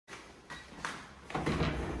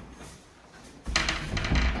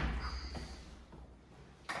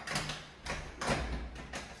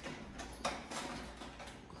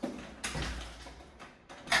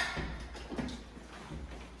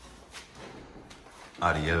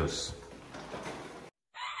Adios.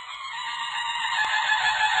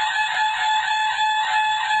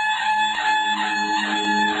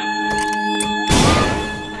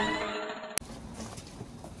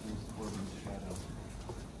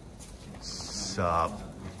 Sup.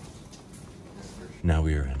 Now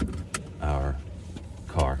we are in our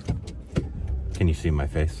car. Can you see my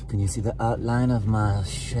face? Can you see the outline of my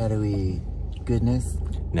shadowy goodness?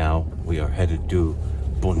 Now we are headed to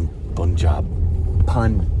Punjab.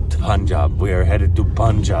 Punjab. We are headed to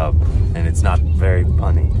Punjab, and it's not very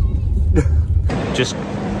punny. Just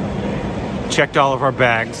checked all of our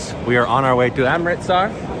bags. We are on our way to Amritsar.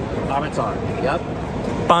 Amritsar. Yep.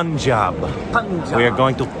 Punjab. Punjab. We are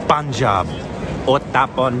going to Punjab. Otta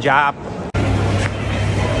Punjab.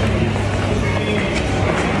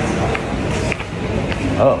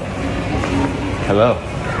 Oh. Hello.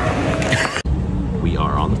 We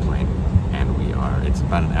are on the plane, and it's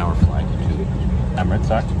about an hour flight to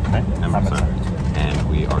Amritsar, right? Amritsar. And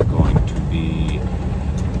we are going to be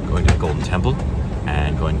going to the Golden Temple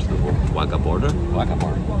and going to the Wagah border.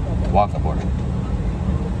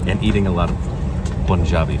 And eating a lot of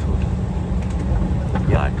Punjabi food.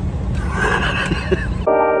 Yeah.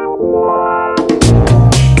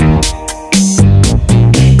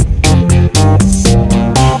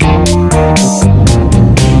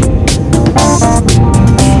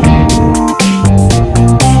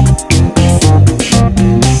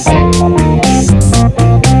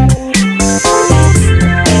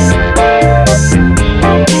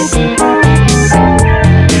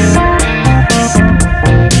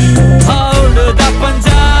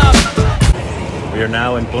 We are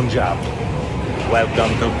now in Punjab.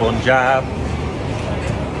 Welcome to Punjab.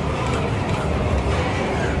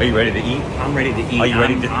 Are you ready to eat? I'm ready to eat. Are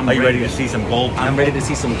you ready to see some gold? I'm ready to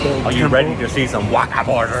see some gold. Are you ready to see some Wagah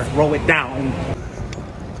border? Throw it down.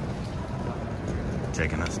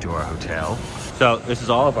 Taking us to our hotel. So this is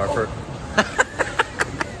all of our first.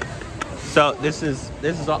 So this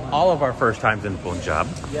is all of our first times in Punjab.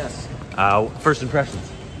 Yes. First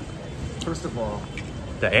impressions. First of all,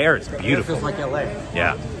 The air is beautiful. it feels like LA.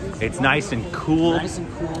 Yeah, it's nice and cool. Nice and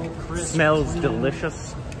cool, crisp. Smells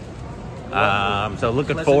delicious. So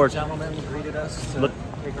looking Pleasant forward. gentleman greeted us to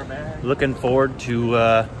take our bag. Looking forward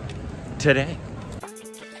to today.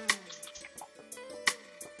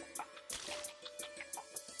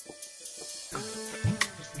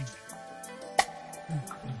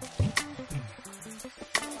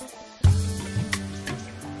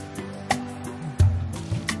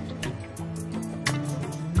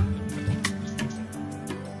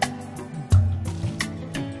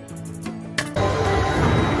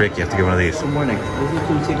 Rick, you have to get one of these. Good morning. This is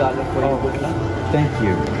Tulsi garlic for you. Good luck. Thank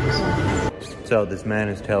you. So this man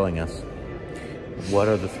is telling us what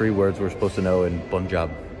are the 3 words we're supposed to know in Punjab.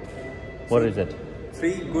 What is it?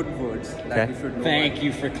 3 good words that Okay. you should know. Thank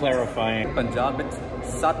you for clarifying. Punjab, it's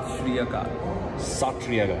Sat Shri Akal.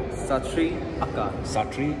 Satri Aga. Sat Shri Akal.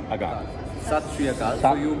 Satri Aga. Sat Shri Akal.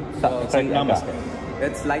 So you, It's like namaste.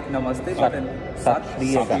 it's like Namaste, but in Sat Shri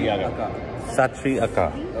Satri Akal. Akal. Sat Shri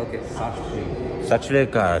Akal. Okay. Satri. Sat Shri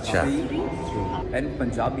Akal. Acha. And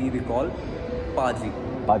Punjabi we call Paji.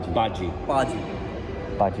 Baji. Paji.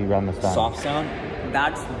 Baji Ramastan. Soft sound.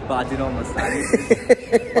 That's Bajirao Mastani.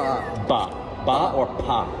 Pa. Ba or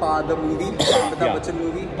pa? Pa, the movie. Amitabh Yeah. Bachchan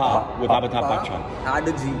movie. Pa with Amitabh Bachchan. Add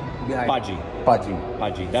a G behind. Paji.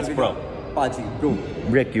 Paji. That's bro. Paji, bro.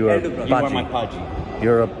 Rick, you are Elder brother. You are my Paji. Paji.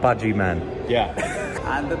 You're a Paji man. Yeah.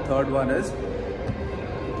 And the third one is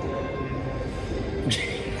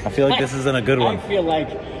I feel like this isn't a good one. I feel like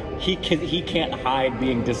he can't hide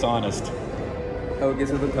being dishonest. okay.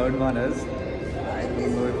 So the third one is I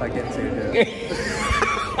don't know if I can say it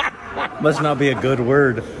here. Must not be a good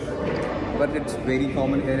word. But it's very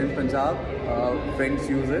common here in Punjab. Friends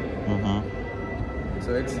use it.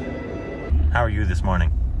 So it's How are you this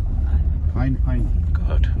morning? Fine.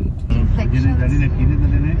 Good. ਜਿਹਨੇ daddy ਨੇ ਕੀਨੇ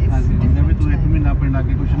ਦਿੰਦੇ ਨੇ ਅਸੀਂ ਕਹਿੰਦੇ ਵੀ ਤੂੰ ਇੱਕ ਮਹੀਨਾ ਪਿੰਡ ਲਾ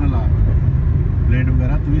ਕੇ ਕੁਛ ਨਾ ਲਾ ਪਲੇਟ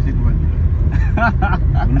ਵਗੈਰਾ ਤੂੰ ਹੀ ਸਿੱਖ ਬਣ ਜਾ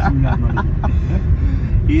ਉਹਨੂੰ ਸਮਝਾ ਮਾਰੀ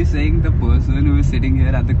he's saying the person who is sitting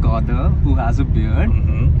here at the corner who has a beard,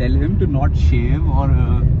 tell him to not shave or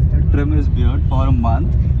trim his beard for a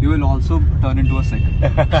month. He will also turn into a Sikh.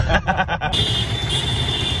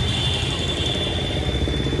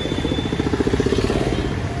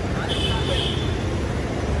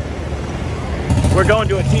 We're going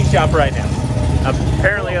to a tea shop right now.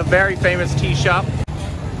 Apparently a very famous tea shop.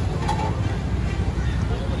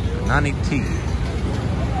 Nani tea.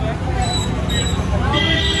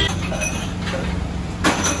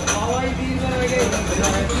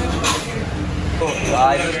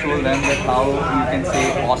 I just told them that how you can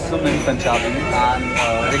say awesome in Punjabi, and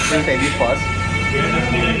Rick will tell you first.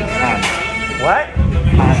 What?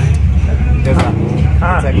 There's a,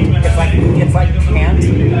 it's like can't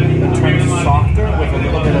turn softer with a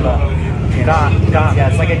little bit of a, you know, yeah,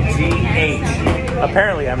 it's like a GH.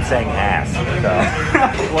 Apparently I'm saying ass. So.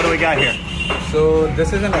 What do we got here? So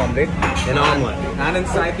this is an omelette. An omelet. And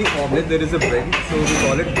inside the omelette there is a bread. So we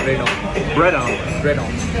call it bread omelette. Bread omelet. Bread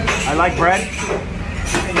omelette. I like bread.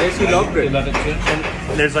 Yes, you love bread.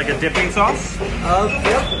 And there's like a dipping sauce?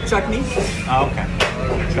 Yep, chutney. Oh, okay.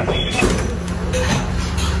 Chutney.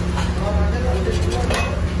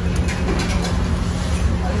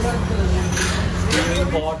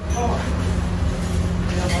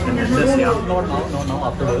 And there's this, yeah. No,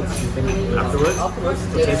 afterwards. Afterwards.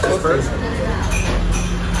 Taste this first.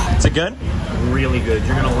 Is it good? Really good.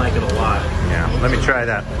 You're gonna like it a lot. Yeah. Let me try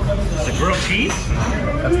that. The grilled cheese?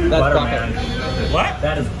 That's butter, man. What?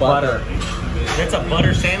 That is butter. That's a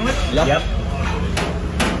butter sandwich? Yep.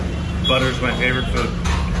 Butter's my favorite food.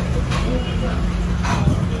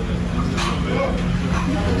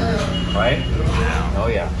 Right? Oh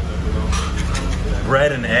yeah.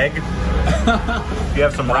 Bread and egg. You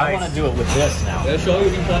have some rice. I want to do it with this now. Yeah, sure,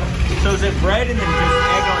 you can try. So is it bread and then just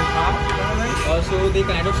egg on top? So they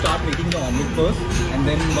kind of start making the omelette first, and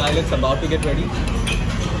then while it's about to get ready,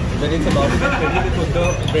 when it's about to get ready, they put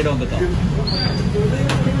the bread on the top.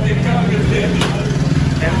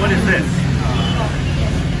 And what is this?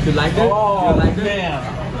 You like it? Oh, you like man.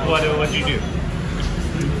 What'd you do?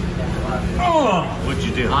 Oh, what'd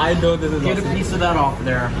you do? I know this is Get awesome. a piece of that off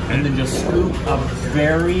there, and then just scoop a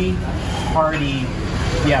very hearty,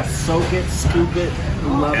 yeah, soak it, scoop it,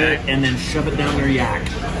 love it, and then shove it down your yak.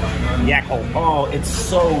 Yak hole. Oh,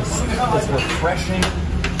 it's refreshing.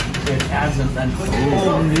 It adds a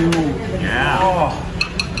whole new. Yeah. Oh,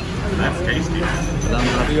 that's tasty. I'm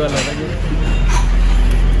happy you are loving it.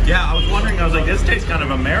 Yeah, I was wondering, I was like, this tastes kind of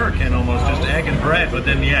American almost, just egg and bread, but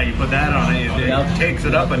then yeah, you put that on it, it takes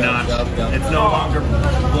it up a notch. It's no longer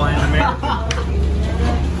bland American.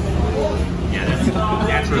 Yeah,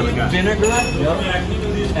 that's really good. vinegar,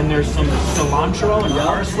 and there's some cilantro and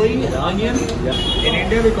parsley and onion. In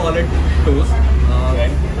India we call it toast.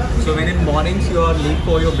 So when in mornings you are late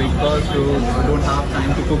for your breakfast, you don't have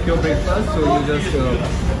time to cook your breakfast, so you just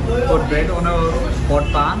put bread on a hot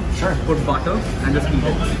pan, put butter, and just eat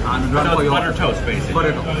it. And run for your butter toast, basically.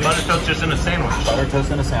 Butter toast. Butter toast just in a sandwich. Butter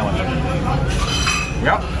toast and a sandwich.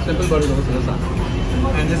 Yep. Simple butter toast in a sandwich.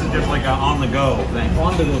 And this is just like a on-the-go thing.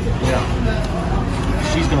 On the go thing. Yeah.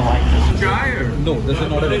 She's gonna like this. Chai or? No, this is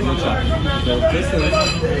not a regular chai. So this is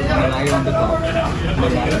malai on the top.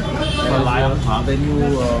 Malai on top. When you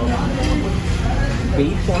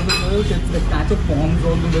wait for the milk, it kind of forms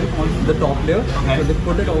on the milk on the top layer. Okay. So they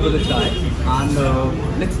put it over the chai, and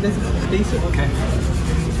let's taste it. Okay.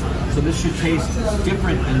 So this should taste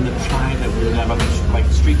different than the chai that we would have on the like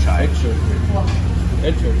street chai. It should.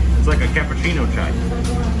 It should. It's like a cappuccino chai.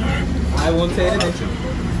 I won't say anything.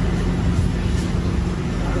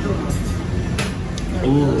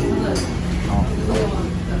 Ooh.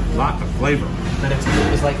 Lots of flavor. But it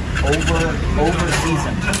was like over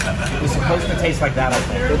seasoned. It was supposed to taste like that, I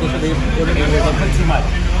think. It was a bit too much.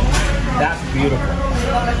 That's beautiful.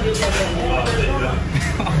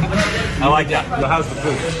 I like that. So how's the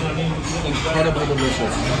food? Incredibly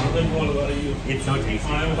delicious. It's so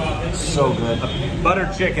tasty. So good.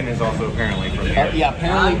 Buttered chicken is also apparently from here. Yeah,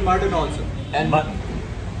 apparently. And mutton also. And mutton.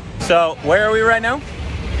 So where are we right now?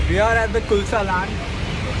 We are at the Kulcha land.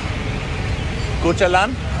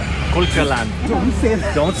 Kuchalan? Kulchalan. Don't say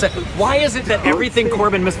that. Don't say. Why is it that everything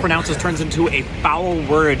Corbin mispronounces turns into a foul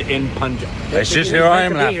word in Punjab? It's just who I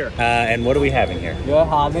am now. And what are we having here? We are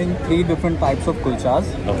having 3 different types of kulchas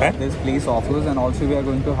Okay. this place offers, and also we are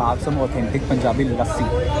going to have some authentic Punjabi lassi.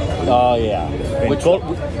 Oh yeah. Which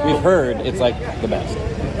we've heard it's like the best.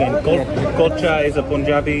 And kulcha is a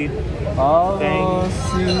Punjabi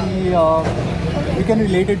We can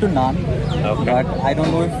relate it to naan, but I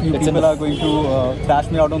don't know if you people are going to crash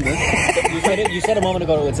me out on this. You said a moment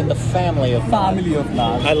ago it's in the family of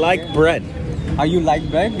naan. I like bread. You like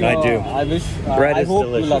bread? I do. I wish. Bread I is hope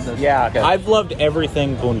delicious. you love this. Yeah. I've loved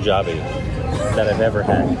everything Punjabi that I've ever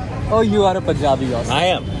had. Oh, you are a Punjabi also. I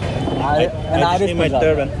am. I just need my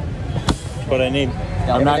turban. That's what I need.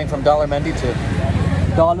 Yeah, Everything from Dollar Mendy to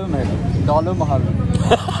Dollar Mahal.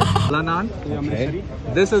 Naan. Okay.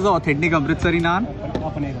 This is the authentic Amritsari naan.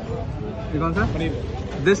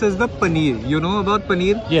 This is the paneer. You know about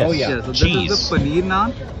paneer? Yes. Oh, yeah. Yes. So Cheese. this is the paneer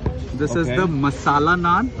naan. This is the masala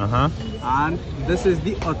naan. Uh-huh. And this is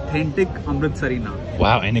the authentic Amritsari naan.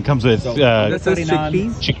 Wow, and it comes with This is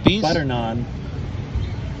chickpeas. chickpeas? butter naan.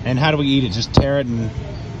 And how do we eat it? Just tear it and...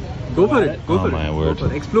 Go for it. Go Oh for it. my Go word. for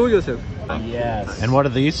it. Explore yourself. Yes. And what are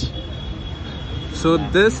these? So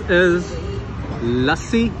this is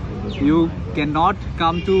lassi. You cannot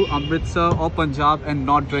come to Amritsar or Punjab and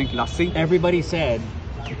not drink lassi. Everybody said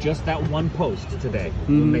just that one post today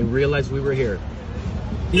when they realized we were here.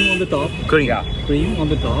 Cream on the top. Cream. Yeah. Cream on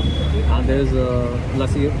the top. And there's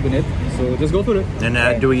lassi beneath. So just go for it.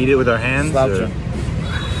 And do we eat it with our hands? Slouch or-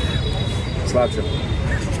 it. Slouch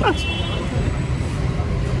it.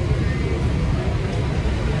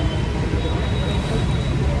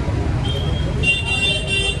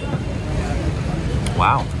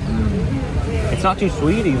 Wow. It's not too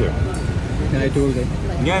sweet either. I told it.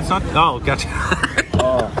 Yeah, it's not. Oh, gotcha.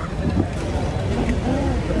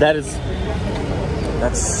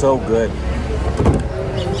 That's so good.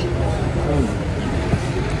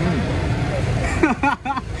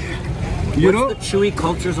 You know, the chewy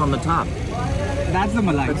cultures on the top. that's the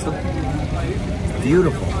malai.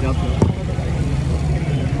 Beautiful. Yep.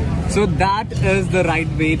 So that is the right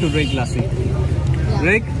way to drink lassi.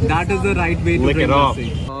 Rick, that is the right way to Lick drink it off.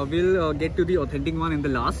 lassi. We'll get to the authentic one in the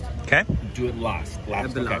last. Okay. Do it last.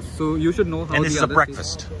 At the last. So you should know how And this the is a others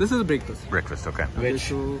breakfast. taste. This is a breakfast. Breakfast, okay. Which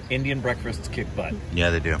so- Indian breakfasts kick butt. Yeah,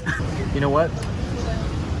 they do. You know what?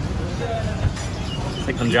 I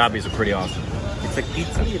think Punjabis are pretty awesome. It's like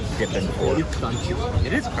pizza dipped in pork. It's crunchy.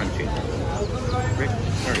 It is crunchy. Rick,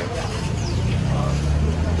 there we go.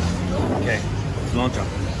 Okay, cilantro.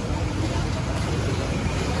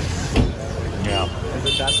 Yeah. Is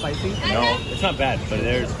it that spicy? No, it's not bad, but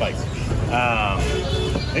there's spice.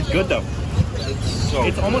 It's good though.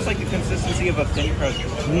 It's almost like the consistency of a thin crust,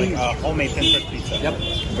 like a homemade thin crust pizza. Yep.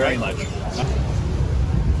 Very much.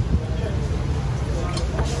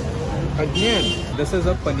 Again, this is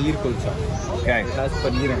a paneer kulcha. Okay. It has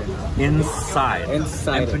paneer in it. Inside.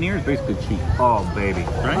 Inside. And paneer is basically cheese. Oh, baby.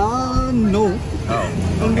 Right? No.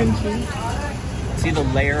 Oh. Indian cheese. See the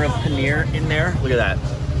layer of paneer in there? Look at that.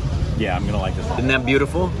 Yeah, I'm gonna like this. Isn't that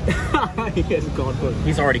beautiful? He has gone for it.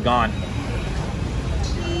 He's already gone.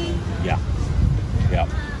 Yeah. Yep.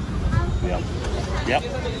 Yep. Yep.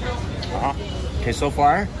 Uh-huh. Okay, so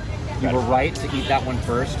far, you were right to eat that one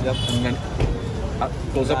first. Yep. And then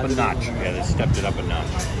goes up a notch. Yeah, they stepped it up a notch.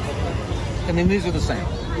 And then these are the same.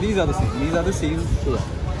 These are the same. These are the same.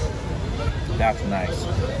 That's nice.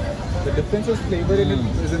 The difference is flavor in it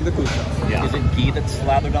is in the kulcha. Yeah. Is it ghee that's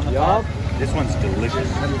slathered on the top? Yup. This one's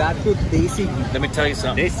delicious. And that too desi ghee. Let me tell you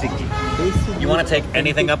something. Desi You want to take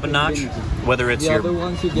anything up a notch? Whether it's The your other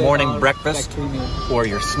ones you get morning are breakfast, factory made. or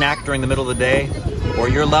your snack during the middle of the day, or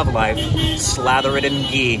your love life, slather it in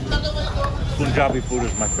ghee. Punjabi food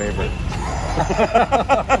is my favorite.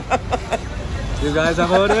 You guys have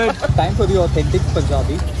heard it. Time for the authentic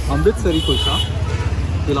Punjabi Amritsari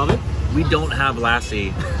kulcha. You love it? We don't have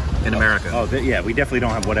lassi in America. Oh, yeah, we definitely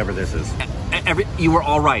don't have whatever this is. You were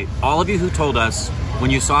all right. All of you who told us when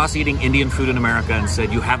you saw us eating Indian food in America and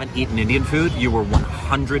said you haven't eaten Indian food, you were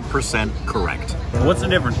 100% correct. What's the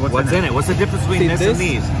difference? What's in it? What's the difference between See, this and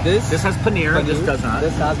these? This has paneer. This does not.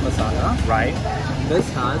 This has masala. Right. This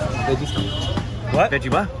has veggie stuff. What?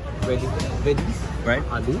 Veggie what? Veggies. Right.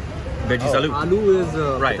 Aloo. Veggies aloo. Aloo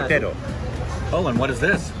is Right. potato. Oh, and what is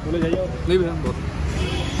this? Maybe both.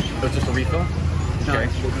 So it's just a refill? Okay.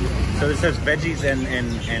 So it says veggies and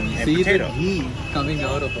See potato. the ghee coming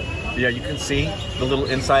out of it. Yeah, you can see the little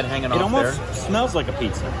inside hanging It off almost there. smells like a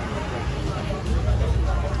pizza.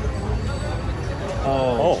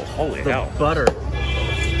 Oh, holy the hell. butter.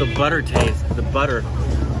 The butter taste. The butter.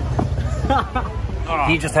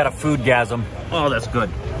 He just had a food-gasm. Oh, that's good.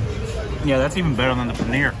 Yeah, that's even better than the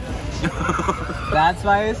paneer. That's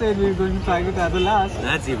why I said we're going to try it at the last.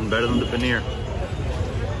 That's even better than the paneer.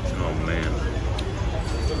 Oh, man.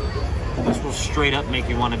 This will straight up make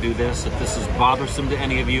you want to do this. If this is bothersome to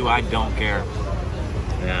any of you, I don't care.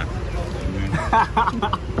 Yeah.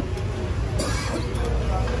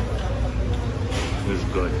 This is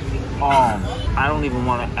good. I don't even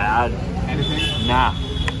want to add Anything? nah.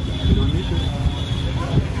 You don't need to.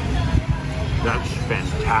 That's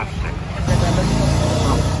fantastic.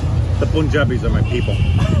 The Punjabis are my people.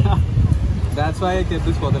 That's why I kept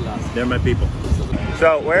this for the last. They're my people.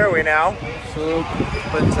 So, where are we now? So,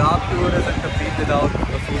 Punjab tour isn't complete without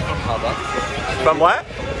the food from Dhaba. From what?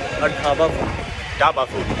 A Dhaba food. Dhaba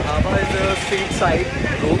food. Dhaba is a street side,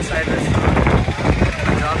 roadside restaurant.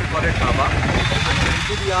 Punjab we call it Dhaba.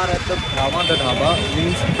 Currently we are at the Dhaba. The Dhaba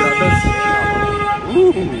means brothers Dhaba.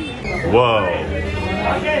 Whoa.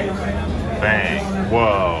 Bang.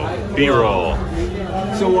 Whoa. B-roll.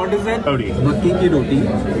 So what is it? Roti. Makki ki roti.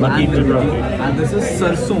 Makki ki roti. And this is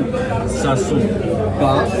sarson. Sarson.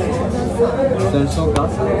 Sarson ka.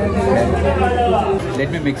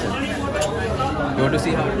 Let me mix it. You want to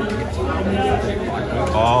see how it gets?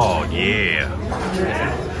 Oh, yeah.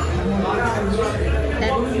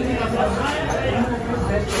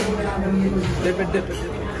 Dip it, dip it.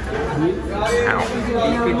 Ow.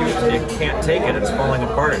 You can't take it, it's falling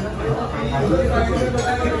apart.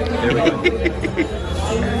 There we go.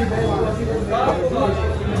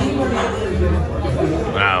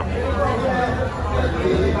 Wow.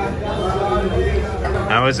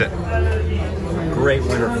 How is it? Great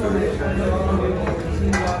winter food.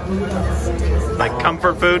 Like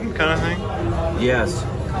comfort food kind of thing? Yes.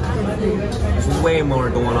 There's way more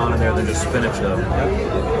going on in there than just spinach though.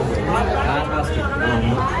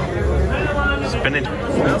 Spinach.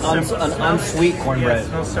 An unsweet cornbread. Yeah, it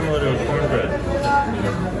smells similar to a cornbread.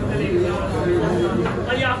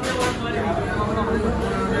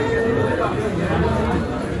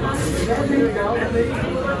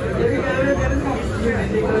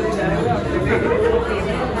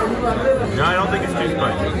 No, I don't think it's too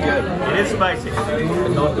spicy. Good. It is spicy,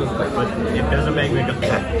 Not too spicy. but it doesn't make me go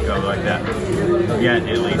like that. Yeah, at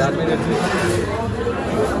least. That means it's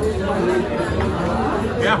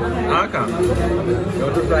Yeah, okay. You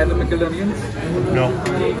want to try the pickled onions? No.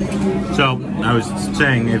 So, I was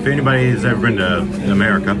saying, if anybody has ever been to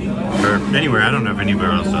America, or anywhere, I don't know if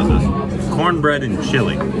anywhere else does this, cornbread and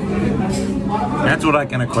chili. That's what I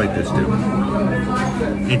can equate this to.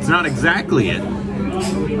 It's not exactly it,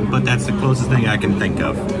 but that's the closest thing I can think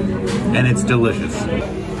of. And it's delicious.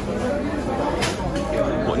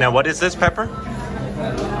 Now, what is this pepper? We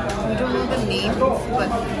don't know the name, but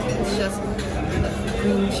it's just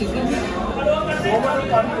green chili.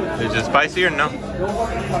 Is it spicy or no?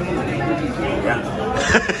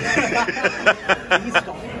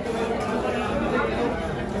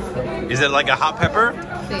 Is it like a hot pepper?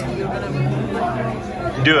 Say, you're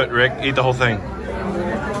gonna Do it, Rick. Eat the whole thing.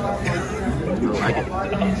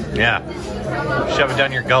 Yeah. Shove it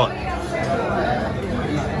down your gullet.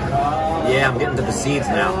 Yeah, I'm getting to the seeds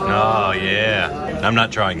now. Oh, yeah. I'm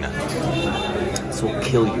not trying that. This will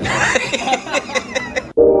kill you.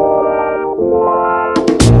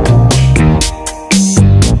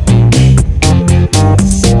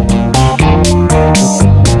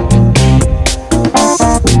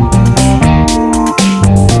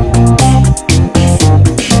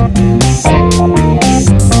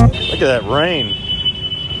 Look at that rain.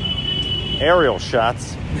 Aerial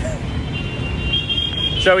shots.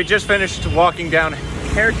 So we just finished walking down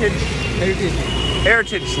Heritage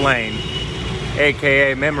Lane,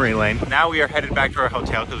 aka Memory Lane. Now we are headed back to our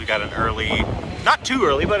hotel because we got an early, not too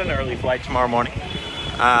early, but an early flight tomorrow morning.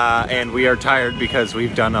 And we are tired because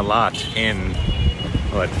we've done a lot in,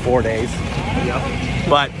 what, 4 days? Yep.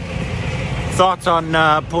 But thoughts on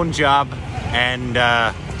Punjab and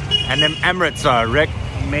Amritsar, Rick?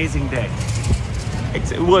 Amazing day.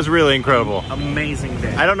 It was really incredible. Amazing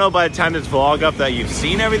day. I don't know by the time this vlog up that you've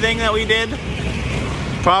seen everything that we did.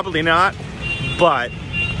 Probably not. But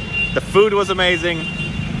the food was amazing.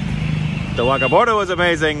 The Wagga border was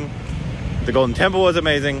amazing. The Golden Temple was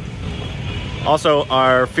amazing. Also,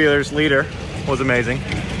 our fearless leader was amazing.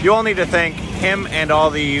 You all need to thank him and all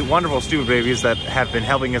the wonderful stupid babies that have been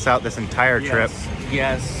helping us out this entire trip.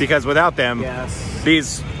 Yes. Because without them, Yes.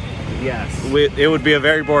 these Yes. it would be a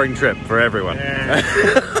very boring trip for everyone. Yeah.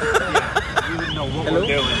 You didn't know what we're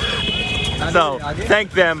doing. So,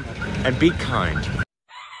 thank them and be kind.